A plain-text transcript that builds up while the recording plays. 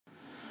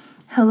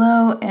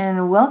Hello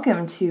and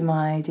welcome to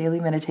my daily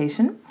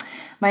meditation.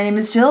 My name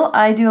is Jill.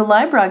 I do a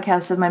live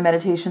broadcast of my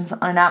meditations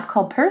on an app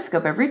called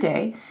Periscope every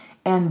day,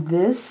 and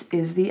this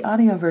is the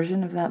audio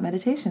version of that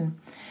meditation.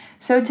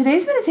 So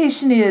today's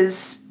meditation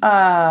is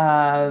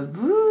very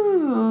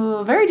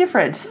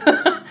different.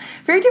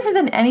 Very different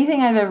than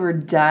anything I've ever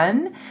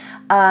done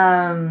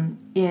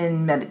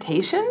in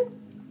meditation,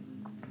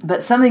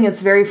 but something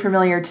that's very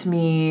familiar to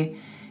me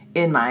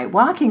in my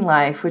walking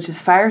life, which is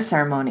fire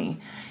ceremony.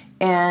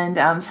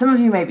 And some of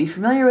you might be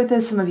familiar with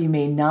this, some of you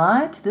may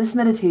not. This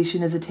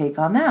meditation is a take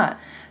on that.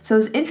 So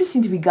it's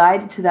interesting to be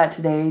guided to that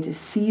today, to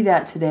see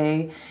that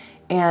today,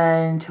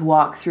 and to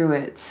walk through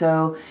it.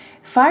 So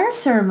fire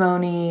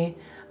ceremony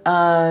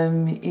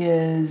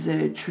is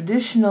a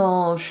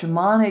traditional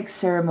shamanic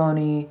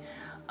ceremony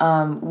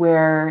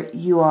where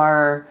you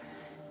are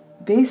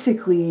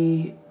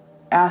basically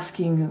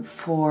asking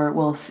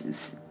for,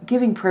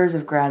 giving prayers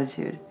of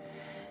gratitude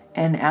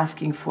and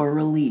asking for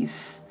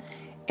release.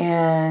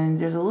 And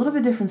there's a little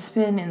bit different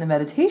spin in the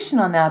meditation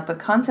on that, but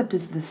concept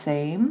is the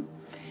same.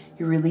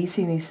 You're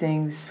releasing these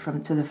things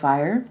to the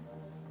fire,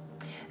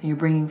 and you're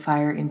bringing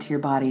fire into your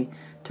body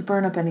to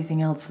burn up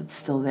anything else that's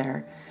still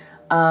there.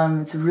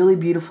 It's a really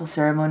beautiful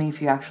ceremony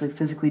if you actually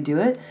physically do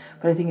it,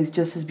 but I think it's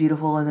just as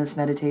beautiful in this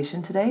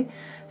meditation today.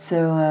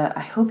 So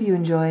I hope you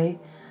enjoy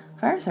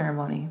fire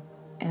ceremony.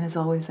 And as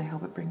always, I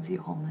hope it brings you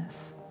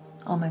wholeness.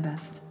 All my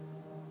best.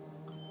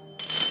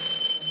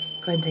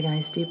 Go ahead and take a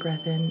nice deep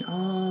breath in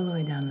all the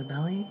way down to the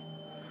belly.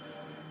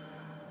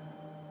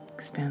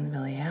 Expand the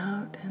belly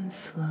out and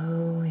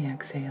slowly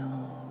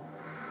exhale.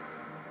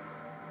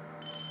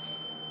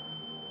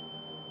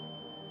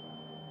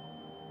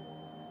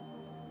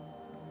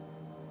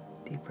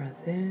 Deep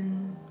breath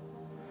in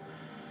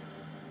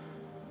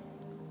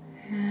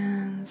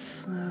and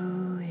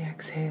slowly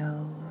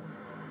exhale.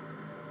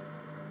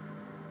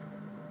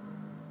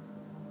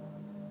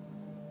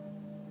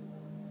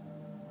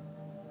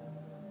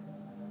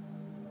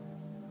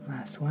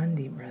 Last one,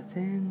 deep breath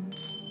in.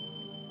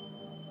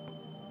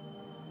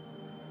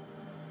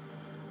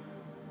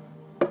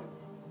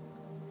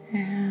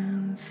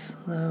 And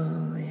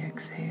slowly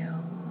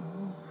exhale.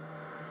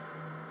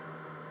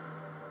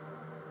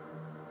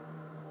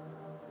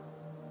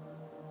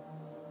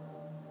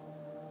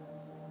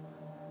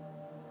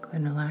 Go ahead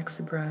and relax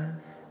the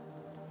breath.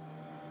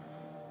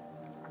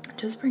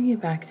 Just bring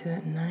it back to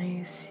that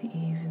nice,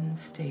 even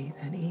state,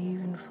 that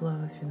even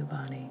flow through the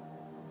body.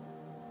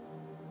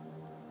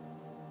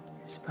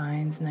 Your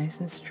spine's nice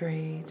and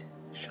straight,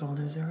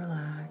 shoulders are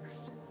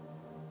relaxed.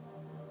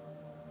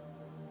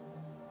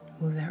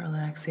 Move that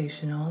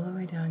relaxation all the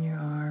way down your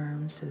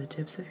arms to the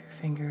tips of your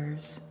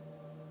fingers,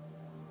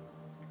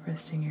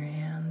 resting your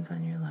hands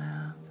on your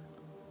lap.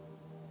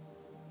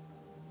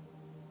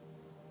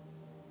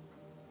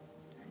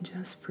 And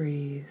just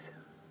breathe.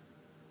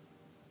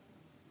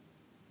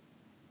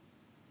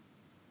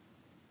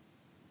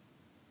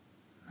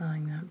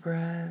 Allowing that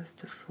breath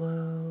to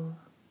flow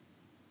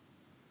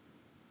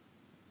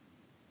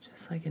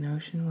just like an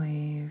ocean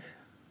wave.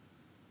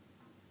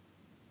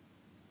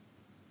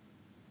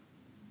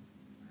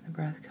 The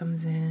breath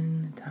comes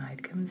in, the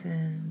tide comes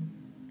in.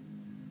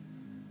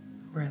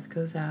 Breath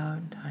goes out,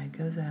 and tide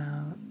goes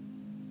out.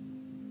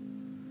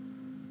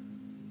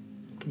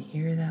 You can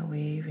hear that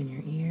wave in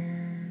your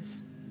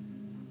ears,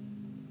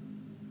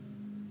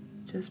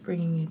 just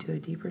bringing you to a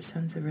deeper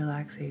sense of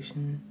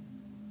relaxation.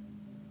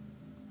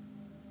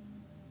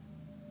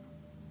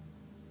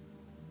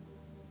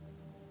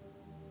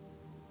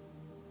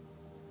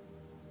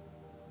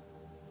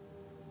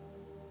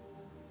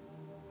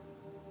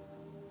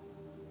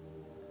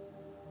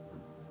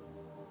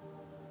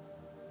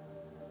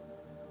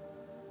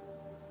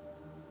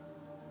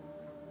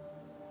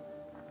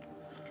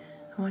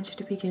 I want you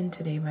to begin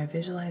today by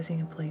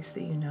visualizing a place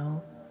that you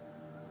know,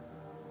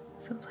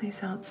 some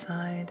place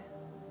outside,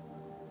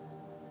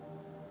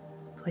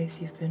 a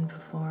place you've been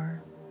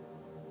before.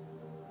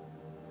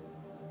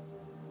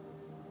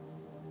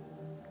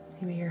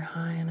 Maybe you're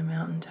high on a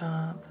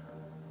mountaintop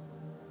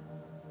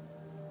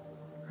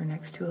or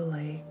next to a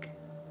lake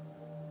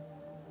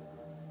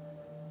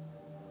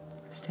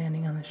or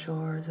standing on the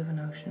shores of an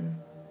ocean.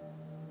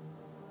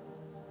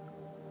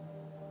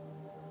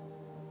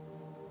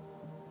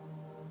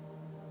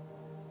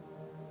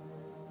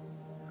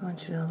 I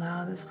want you to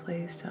allow this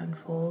place to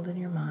unfold in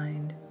your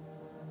mind,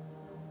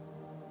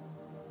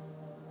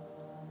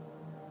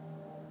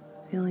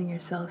 feeling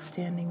yourself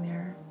standing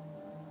there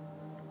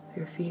with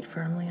your feet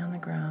firmly on the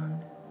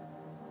ground.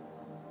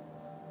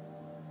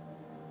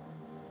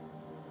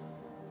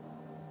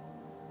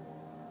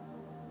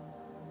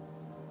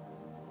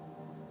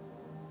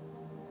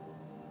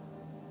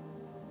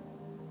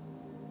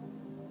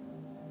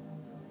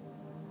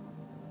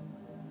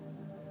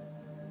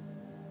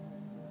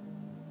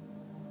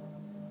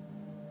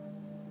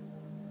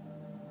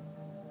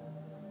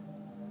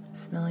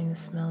 Smelling the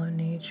smell of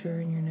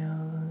nature in your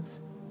nose.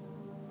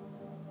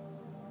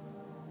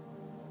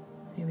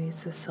 Maybe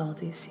it's the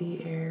salty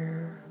sea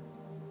air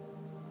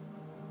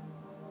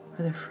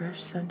or the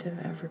fresh scent of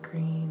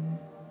evergreen.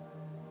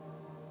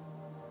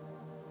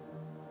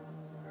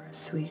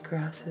 sweet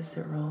grasses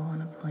that roll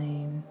on a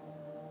plain.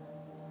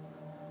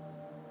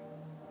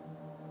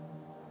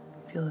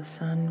 Feel the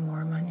sun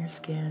warm on your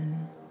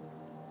skin.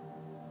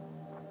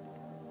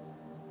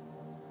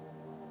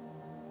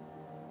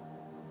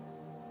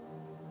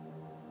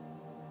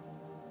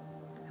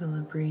 Feel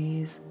the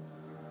breeze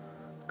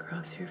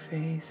across your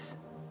face.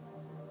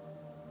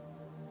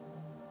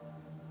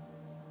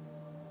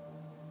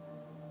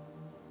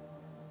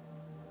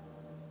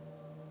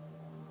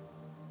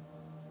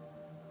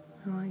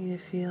 I want you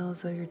to feel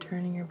as though you're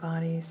turning your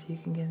body so you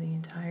can get the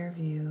entire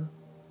view.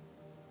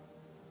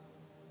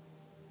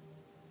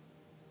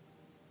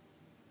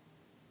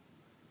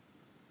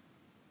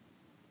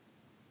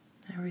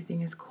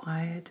 Everything is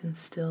quiet and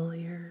still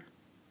here.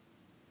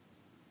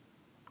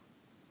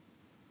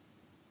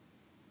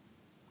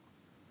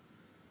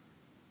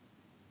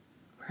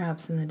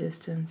 Perhaps in the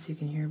distance you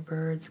can hear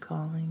birds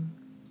calling,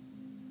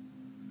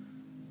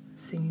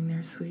 singing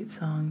their sweet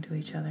song to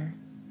each other.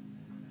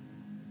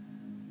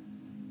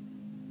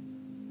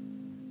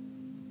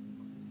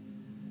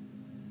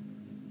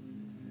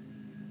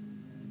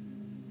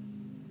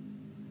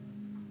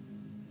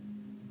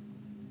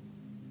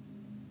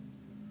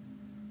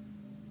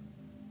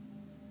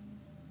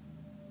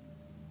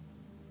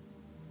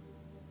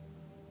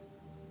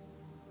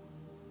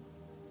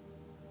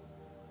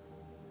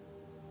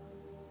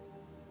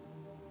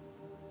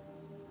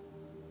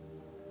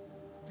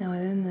 Now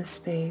within this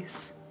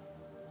space,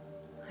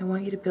 I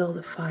want you to build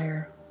a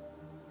fire.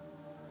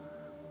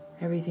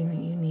 Everything that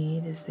you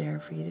need is there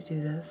for you to do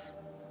this.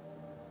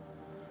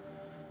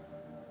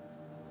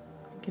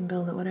 You can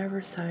build it whatever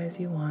size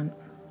you want.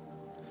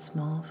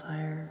 Small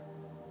fire,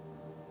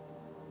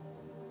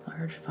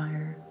 large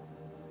fire.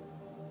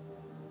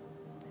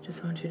 I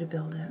just want you to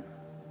build it.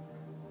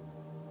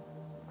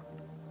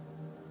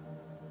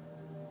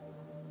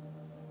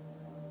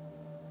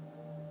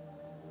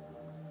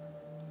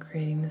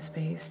 Creating the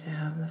space to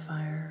have the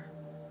fire.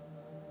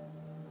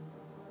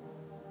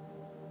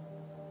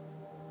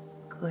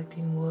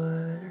 Collecting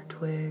wood or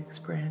twigs,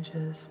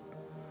 branches,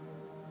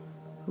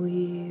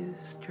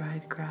 leaves,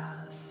 dried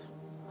grass,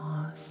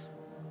 moss.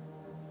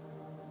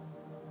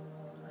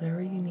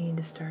 Whatever you need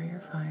to start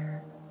your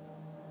fire.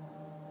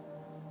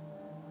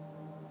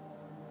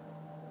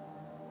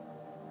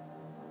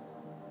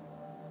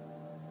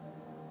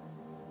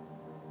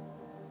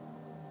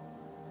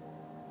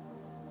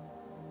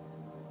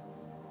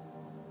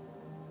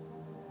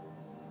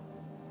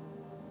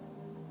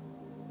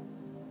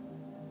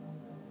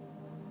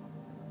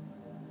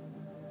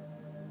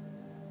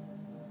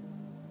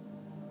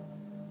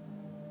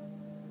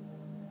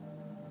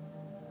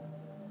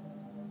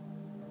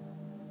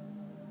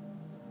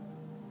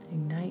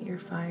 Ignite your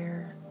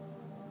fire.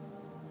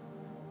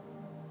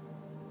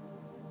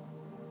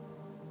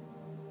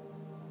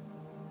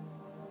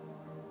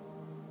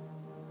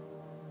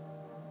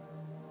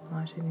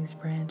 Watching these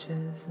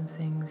branches and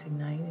things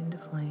ignite into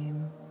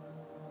flame.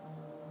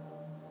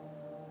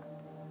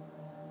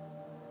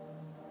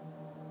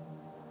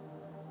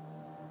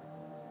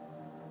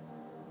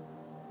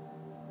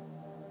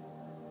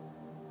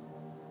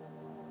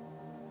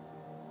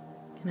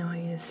 And I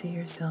want you to see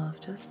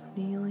yourself just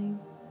kneeling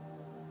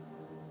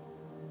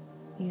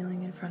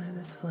in front of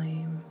this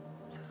flame,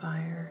 this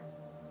fire.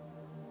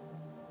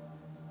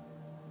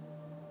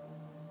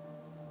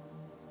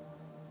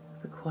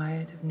 The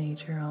quiet of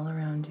nature all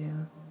around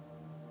you,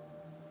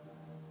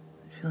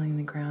 feeling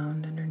the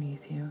ground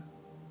underneath you.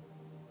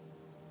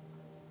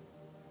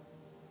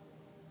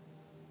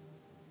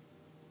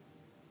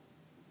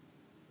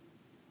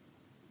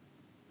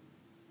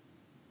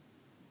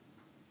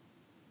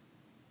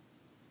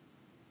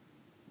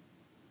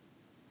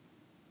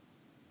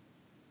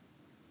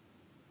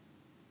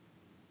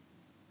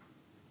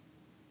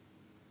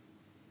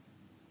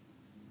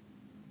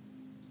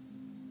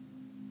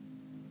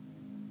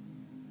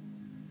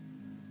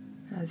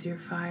 As your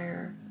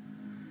fire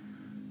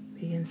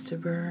begins to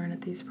burn at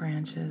these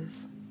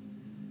branches,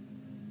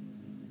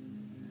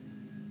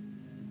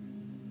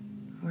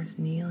 we're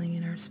kneeling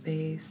in our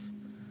space,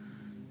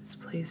 this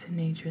place in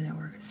nature that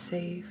we're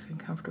safe and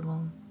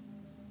comfortable.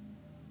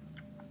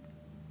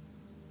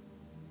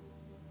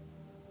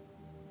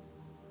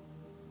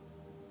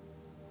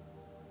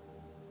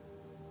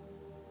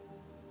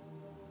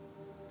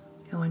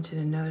 I want you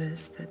to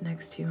notice that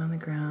next to you on the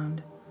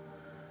ground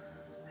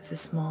is a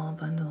small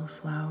bundle of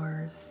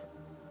flowers.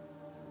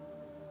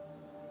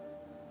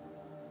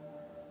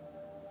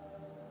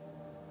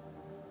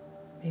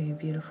 Maybe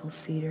beautiful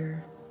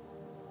cedar,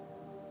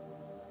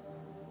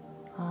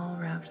 all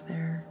wrapped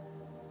there.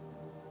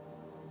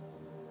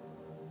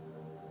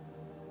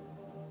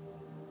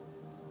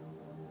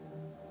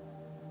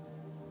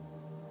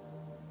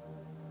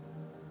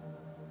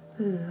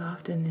 This is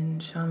often in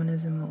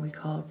shamanism what we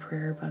call a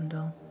prayer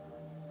bundle.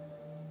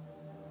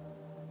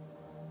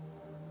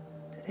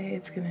 Today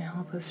it's going to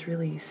help us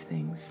release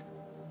things.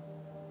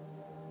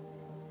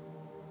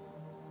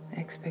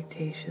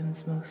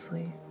 Expectations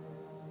mostly.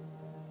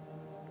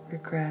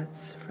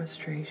 Regrets,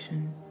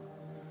 frustration,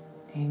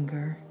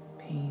 anger,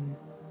 pain.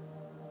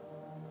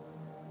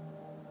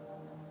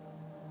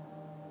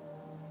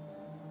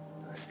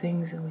 those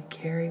things that we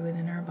carry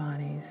within our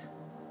bodies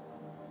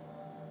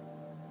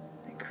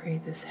that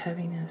create this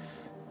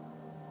heaviness.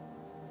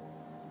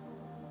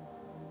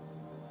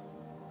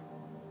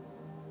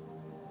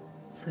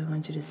 So I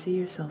want you to see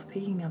yourself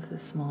picking up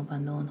this small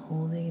bundle and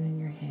holding it in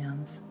your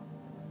hands.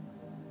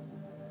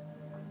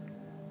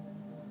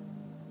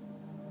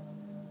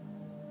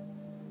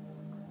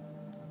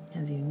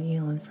 As you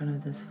kneel in front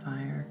of this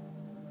fire,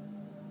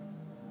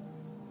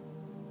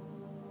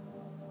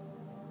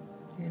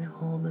 you're going to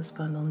hold this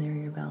bundle near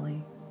your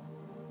belly.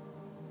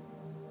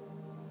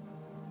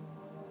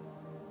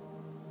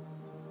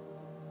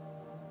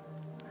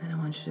 And I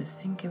want you to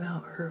think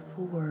about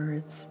hurtful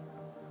words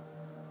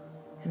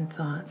and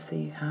thoughts that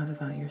you have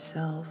about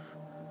yourself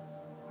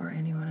or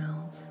anyone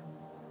else,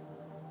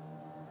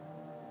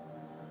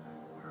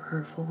 or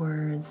hurtful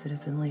words that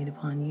have been laid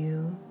upon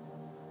you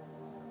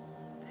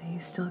that you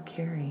still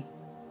carry,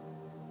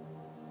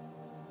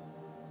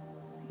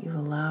 that you've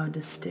allowed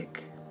to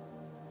stick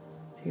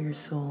to your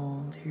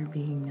soul, to your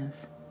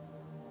beingness.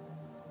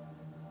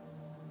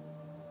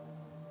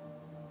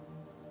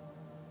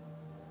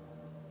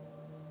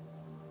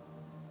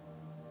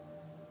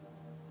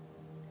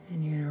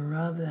 And you're going to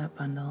rub that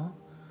bundle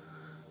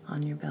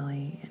on your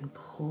belly and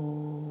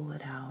pull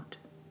it out.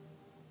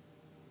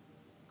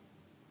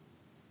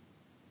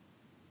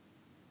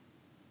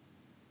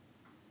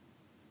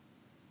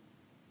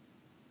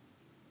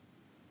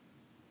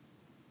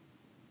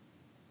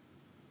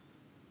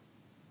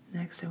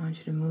 Next, I want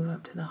you to move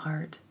up to the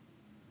heart.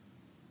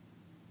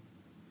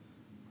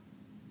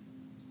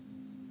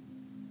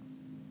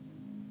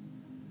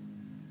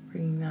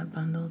 Bringing that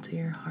bundle to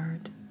your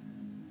heart.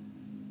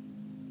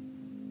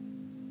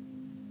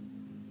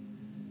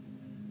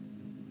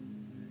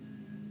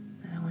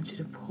 And I want you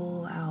to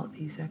pull out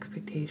these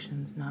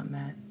expectations not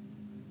met.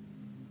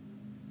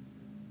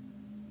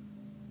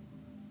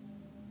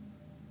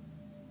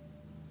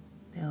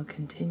 They'll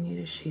continue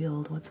to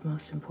shield what's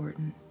most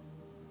important.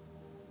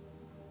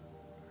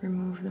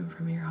 Remove them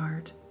from your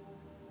heart,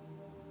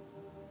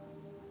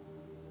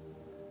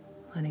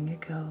 letting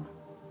it go.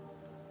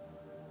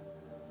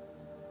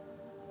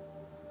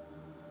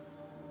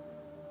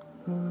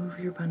 Move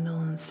your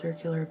bundle in a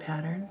circular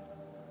pattern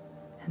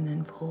and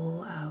then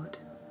pull out,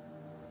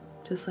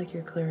 just like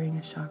you're clearing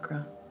a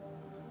chakra.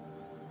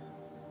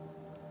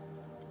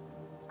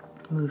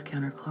 Move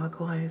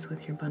counterclockwise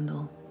with your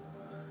bundle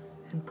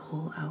and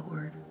pull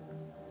outward.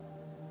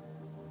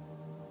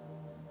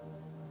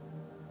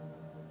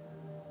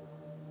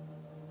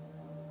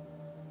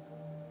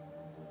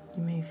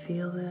 You may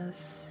feel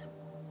this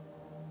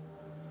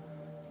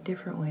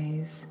different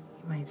ways.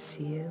 You might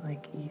see it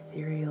like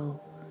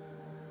ethereal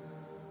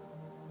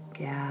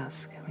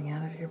gas coming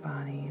out of your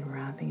body and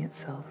wrapping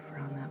itself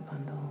around that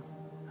bundle.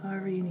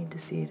 However you need to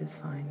see it is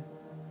fine.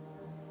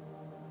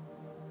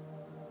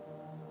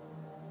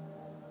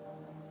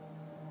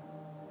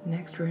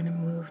 Next, we're going to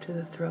move to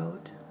the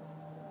throat.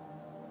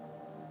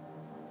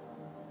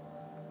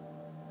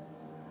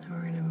 And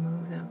we're going to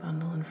move that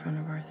bundle in front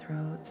of our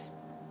throats,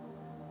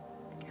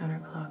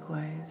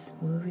 counterclockwise,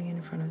 moving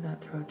in front of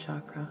that throat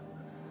chakra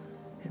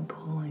and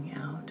pulling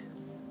out.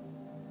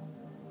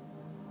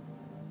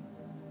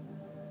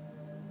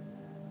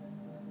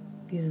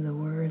 These are the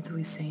words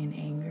we say in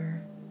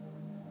anger,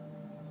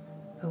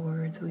 the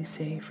words we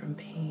say from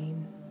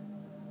pain,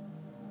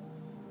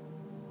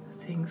 the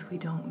things we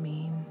don't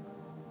mean.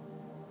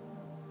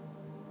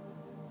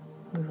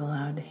 We've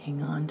allowed to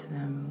hang on to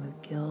them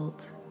with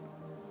guilt,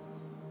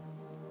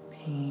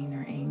 pain,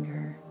 or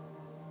anger.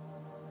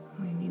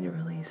 We need to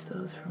release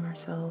those from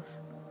ourselves.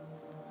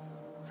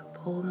 So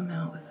pull them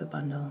out with the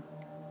bundle.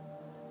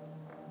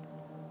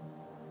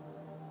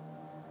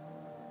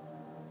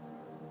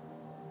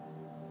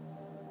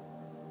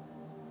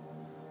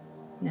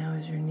 Now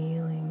as you're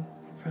kneeling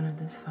in front of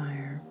this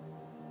fire,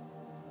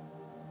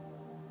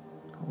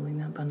 holding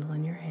that bundle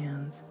in your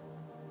hands,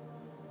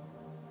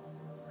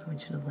 I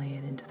want you to lay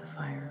it into the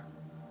fire.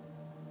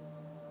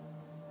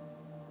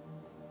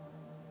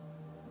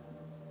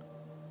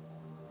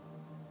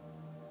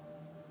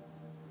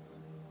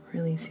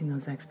 Releasing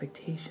those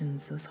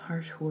expectations, those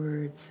harsh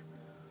words,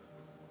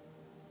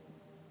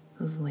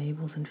 those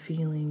labels and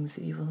feelings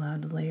that you've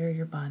allowed to layer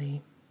your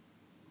body,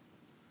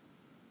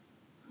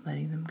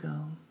 letting them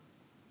go.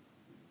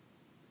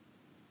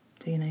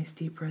 Take a nice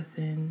deep breath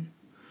in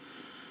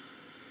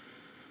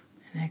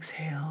and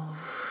exhale.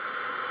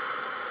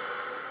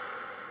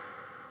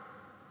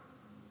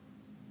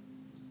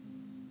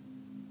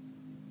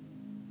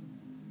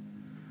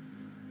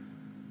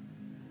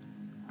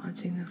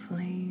 Watching the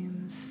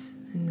flames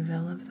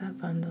envelop that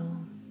bundle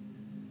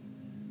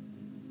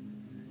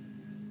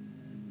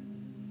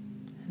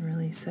and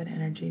release that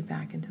energy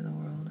back into the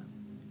world.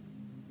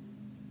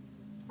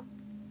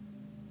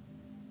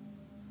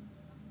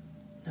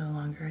 No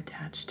longer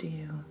attached to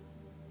you.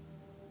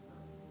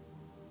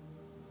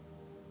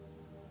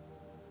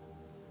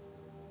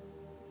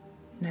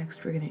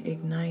 Next, we're going to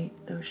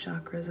ignite those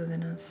chakras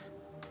within us.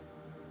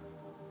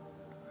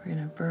 We're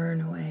going to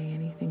burn away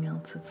anything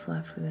else that's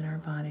left within our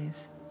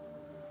bodies.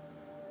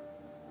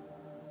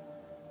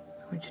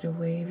 I want you to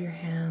wave your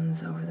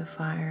hands over the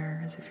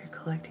fire as if you're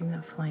collecting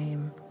that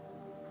flame,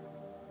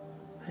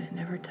 but it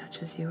never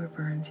touches you or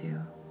burns you.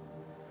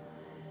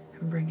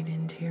 And bring it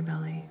into your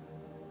belly.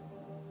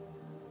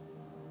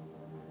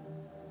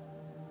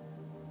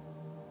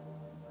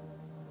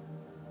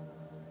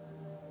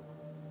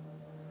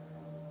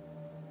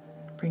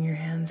 Bring your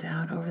hands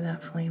out over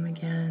that flame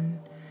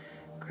again,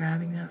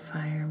 grabbing that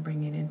fire and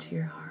bring it into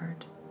your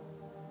heart.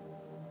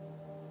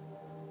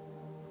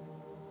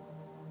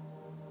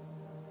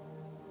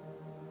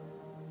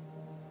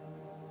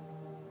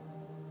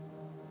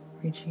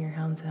 Reaching your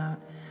hands out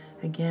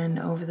again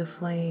over the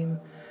flame,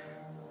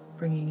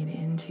 bringing it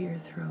into your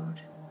throat.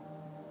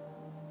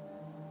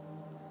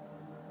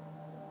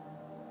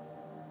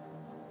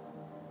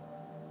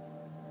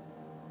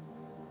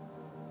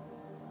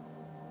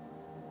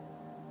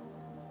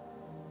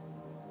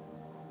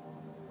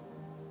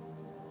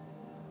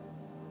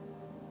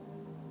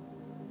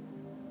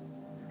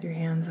 With your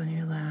hands on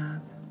your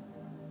lap,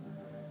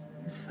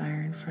 this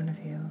fire in front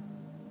of you,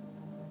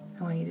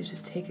 I want you to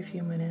just take a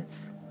few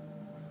minutes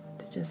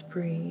to just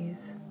breathe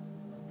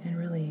and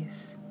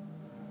release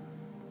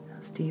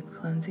those deep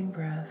cleansing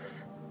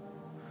breaths.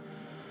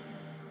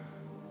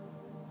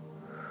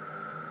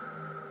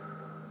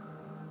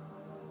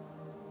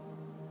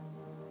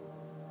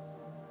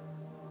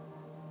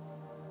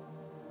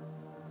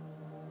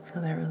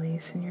 Feel that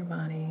release in your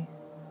body.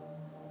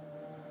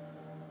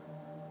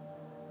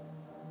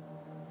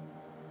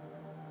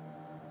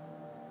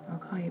 I'll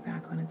call you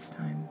back when it's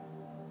time.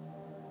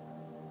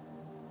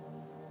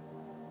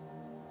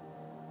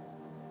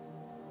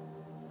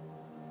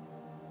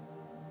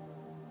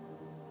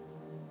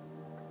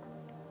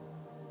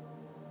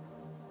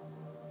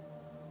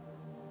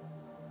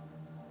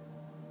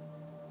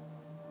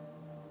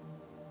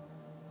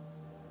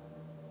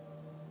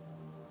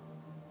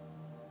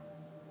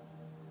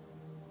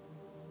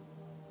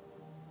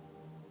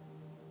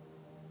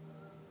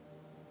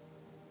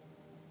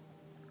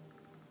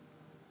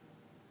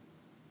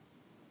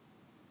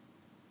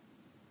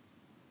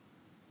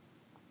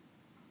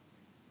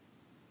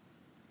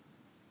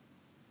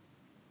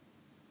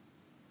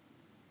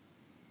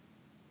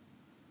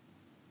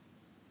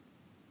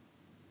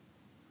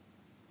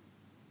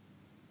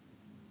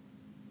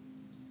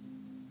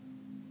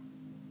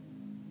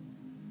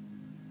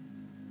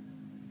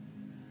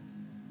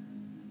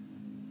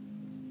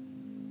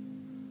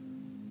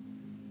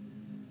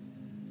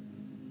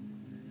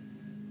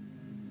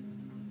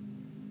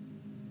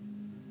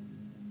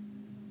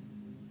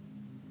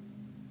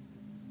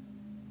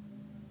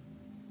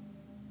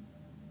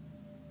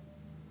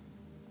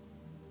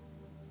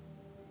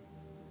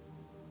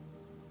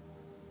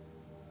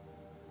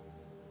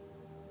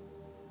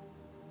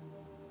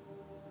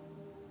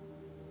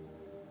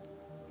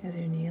 As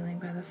you're kneeling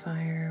by the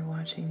fire,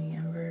 watching the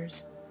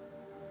embers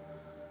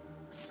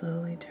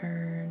slowly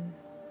turn,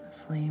 the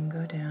flame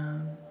go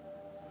down,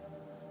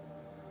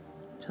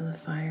 until the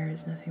fire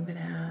is nothing but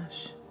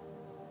ash.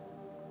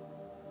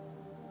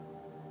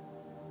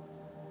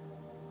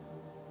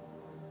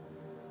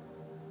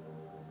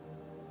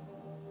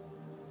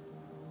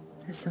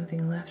 There's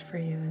something left for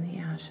you in the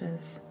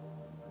ashes.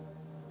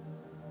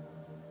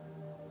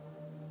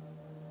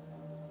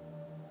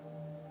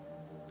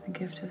 A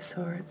gift of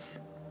sorts.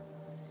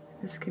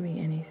 This could be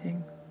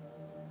anything.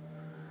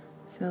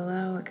 So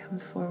allow what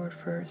comes forward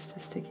first to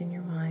stick in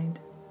your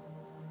mind,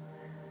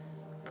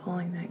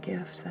 pulling that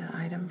gift, that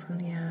item from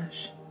the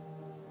ash,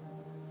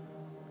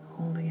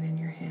 holding it in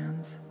your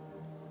hands.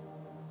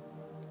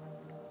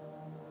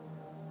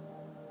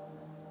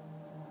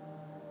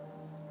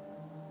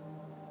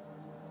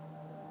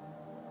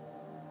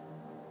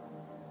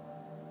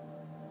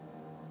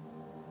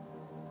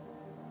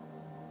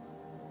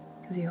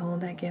 As you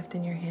hold that gift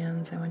in your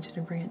hands, I want you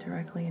to bring it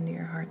directly into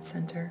your heart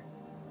center.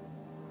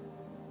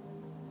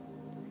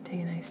 Take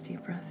a nice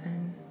deep breath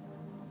in.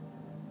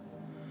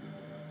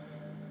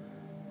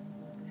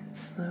 And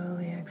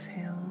slowly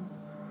exhale.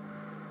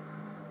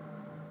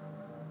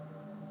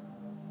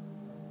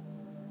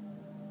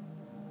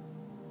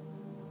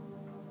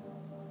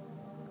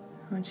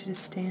 I want you to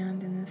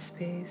stand in this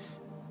space.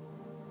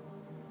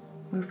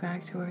 Move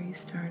back to where you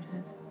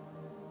started.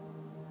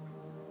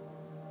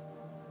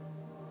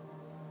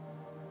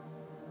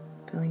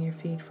 Feeling your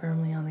feet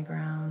firmly on the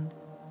ground.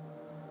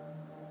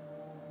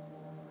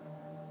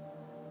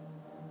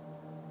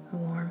 The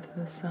warmth of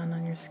the sun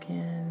on your skin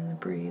and the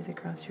breeze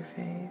across your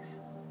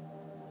face.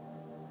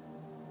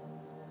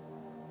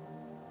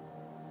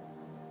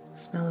 The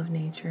smell of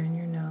nature in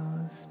your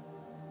nose.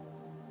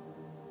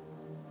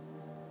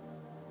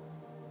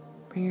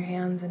 Bring your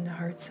hands into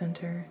heart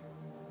center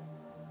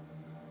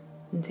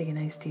and take a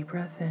nice deep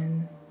breath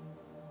in.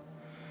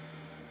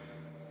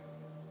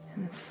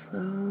 And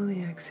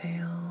slowly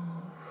exhale.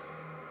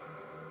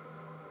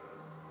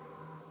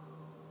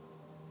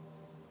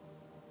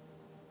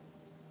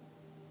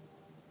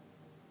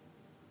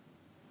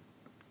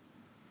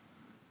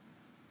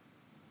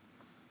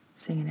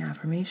 Saying an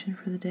affirmation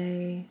for the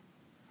day,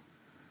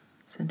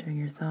 centering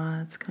your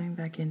thoughts, coming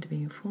back into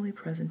being fully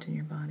present in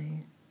your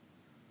body.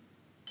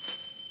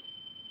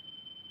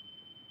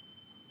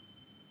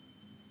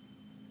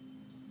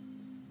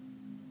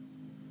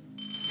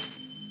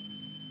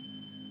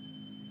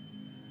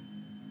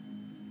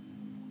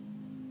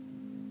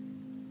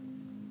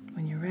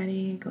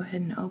 go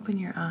ahead and open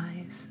your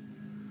eyes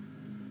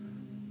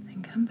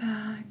and come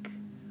back.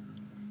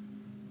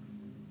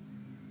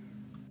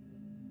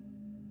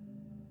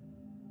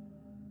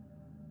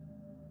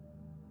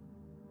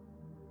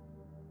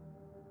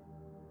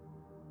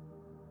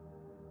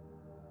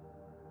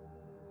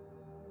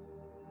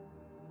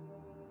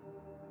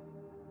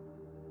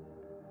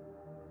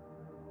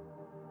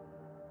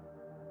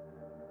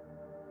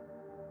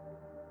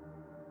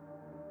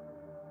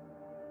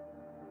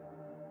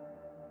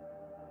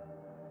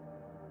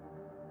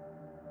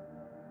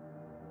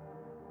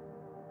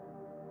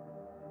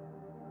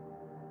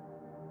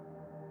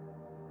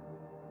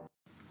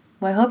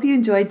 Well, I hope you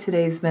enjoyed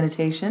today's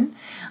meditation.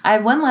 I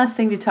have one last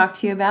thing to talk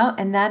to you about,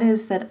 and that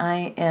is that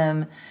I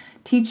am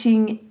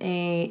teaching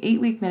a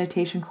 8-week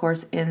meditation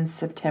course in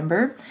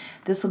September.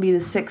 This will be the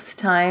 6th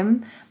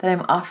time that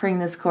I'm offering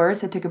this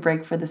course. I took a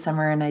break for the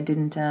summer and I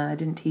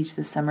didn't teach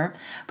this summer,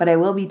 but I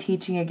will be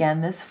teaching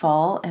again this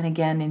fall and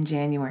again in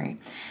January.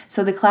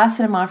 So the class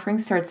that I'm offering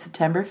starts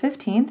September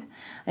 15th.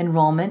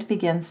 Enrollment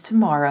begins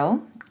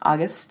tomorrow,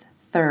 August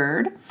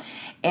 3rd.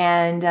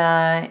 And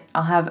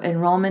I'll have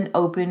enrollment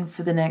open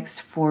for the next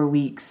 4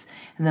 weeks,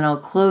 and then I'll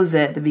close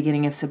it at the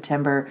beginning of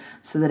September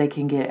so that I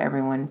can get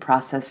everyone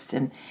processed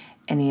and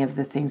any of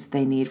the things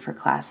they need for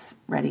class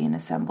ready and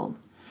assembled.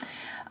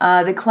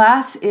 The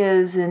class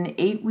is an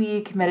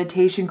 8-week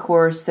meditation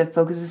course that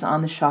focuses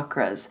on the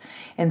chakras.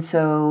 And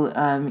so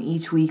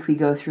each week we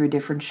go through a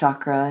different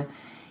chakra,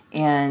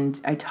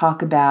 and I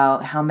talk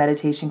about how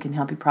meditation can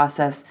help you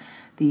process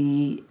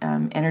the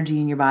energy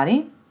in your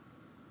body,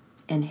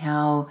 and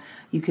how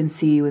you can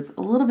see with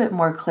a little bit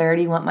more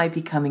clarity what might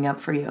be coming up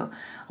for you.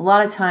 A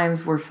lot of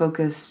times we're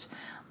focused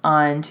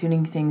on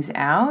tuning things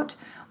out,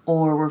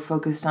 or we're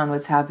focused on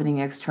what's happening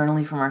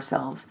externally from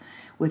ourselves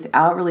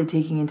without really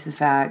taking into the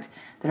fact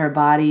that our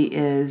body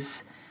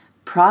is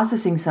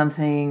processing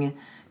something,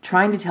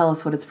 trying to tell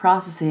us what it's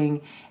processing,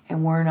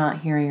 and we're not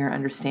hearing or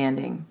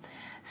understanding.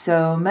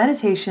 So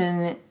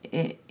meditation,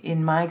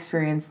 in my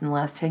experience in the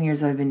last 10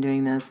 years I've been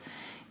doing this,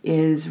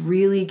 is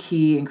really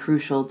key and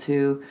crucial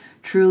to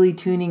truly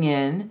tuning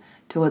in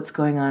to what's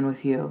going on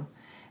with you.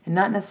 And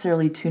not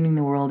necessarily tuning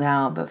the world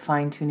out, but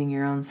fine-tuning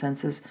your own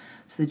senses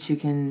so that you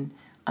can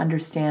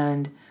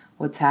understand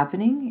what's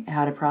happening,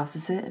 how to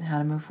process it, and how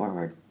to move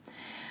forward.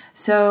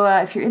 So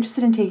if you're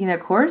interested in taking that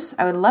course,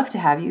 I would love to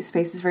have you.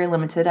 Space is very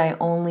limited. I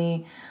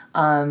only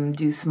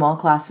do small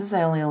classes.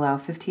 I only allow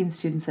 15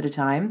 students at a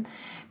time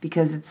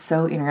because it's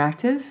so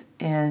interactive,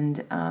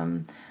 and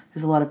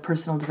there's a lot of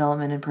personal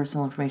development and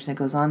personal information that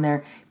goes on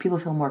there. People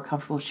feel more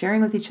comfortable sharing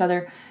with each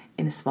other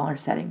in a smaller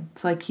setting.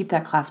 So I keep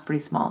that class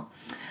pretty small.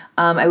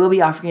 I will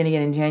be offering it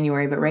again in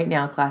January, but right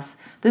now,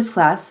 this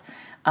class,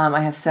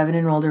 I have 7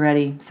 enrolled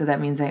already, so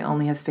that means I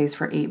only have space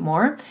for 8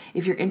 more.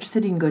 If you're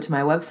interested, you can go to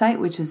my website,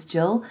 which is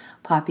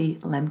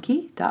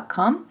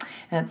jillpapelemke.com, and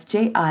that's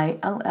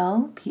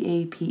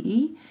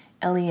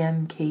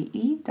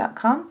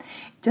JILLPAPELEMKE.com.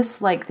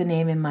 Just like the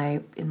name in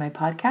my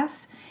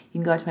podcast, you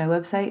can go out to my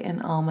website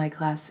and all my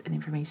class and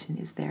information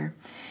is there.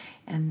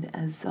 And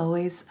as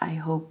always, I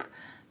hope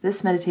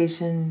this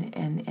meditation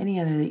and any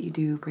other that you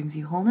do brings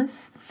you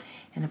wholeness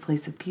and a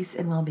place of peace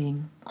and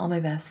well-being. All my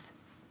best.